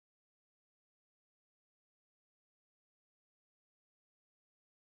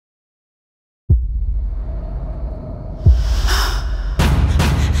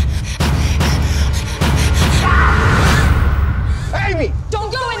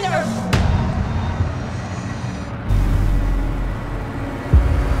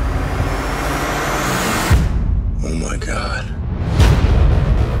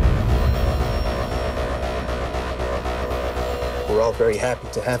very happy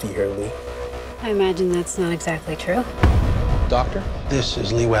to have you here, Lee. I imagine that's not exactly true. Doctor, this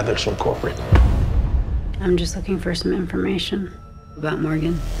is Lee Weathers from corporate. I'm just looking for some information about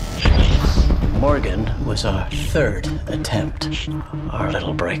Morgan. Morgan was our third attempt, our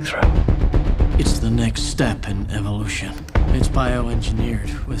little breakthrough. It's the next step in evolution. It's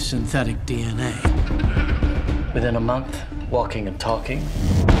bioengineered with synthetic DNA. Within a month, walking and talking.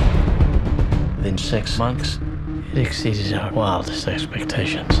 Within 6 months, it exceeded our wildest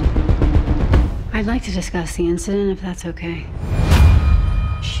expectations. I'd like to discuss the incident, if that's okay.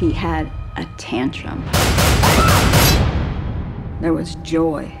 She had a tantrum. There was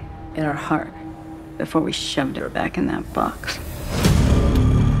joy in her heart before we shoved her back in that box.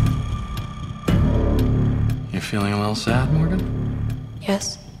 You feeling a little sad, Morgan?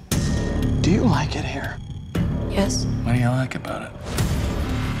 Yes. Do you like it here? Yes. What do you like about it?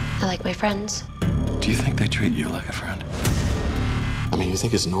 I like my friends. Do you think they treat you like a friend? I mean, you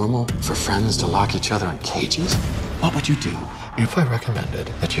think it's normal for friends to lock each other in cages? What would you do if I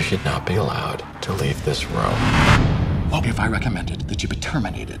recommended that you should not be allowed to leave this room? What if I recommended that you be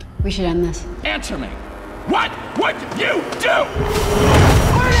terminated? We should end this. Answer me! What would you do?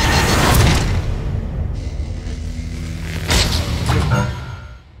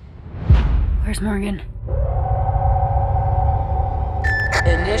 Where's Morgan?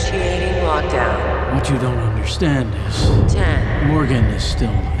 Initiating lockdown. What you don't understand is 10, Morgan is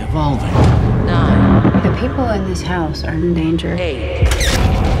still evolving. 9, The people in this house are in danger. 8,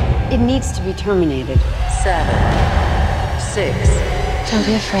 It needs to be terminated. 7, 6, Don't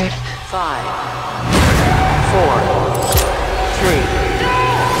be afraid. 5, 4, 3,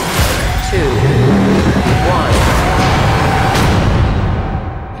 2, 1.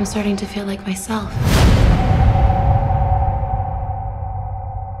 I'm starting to feel like myself.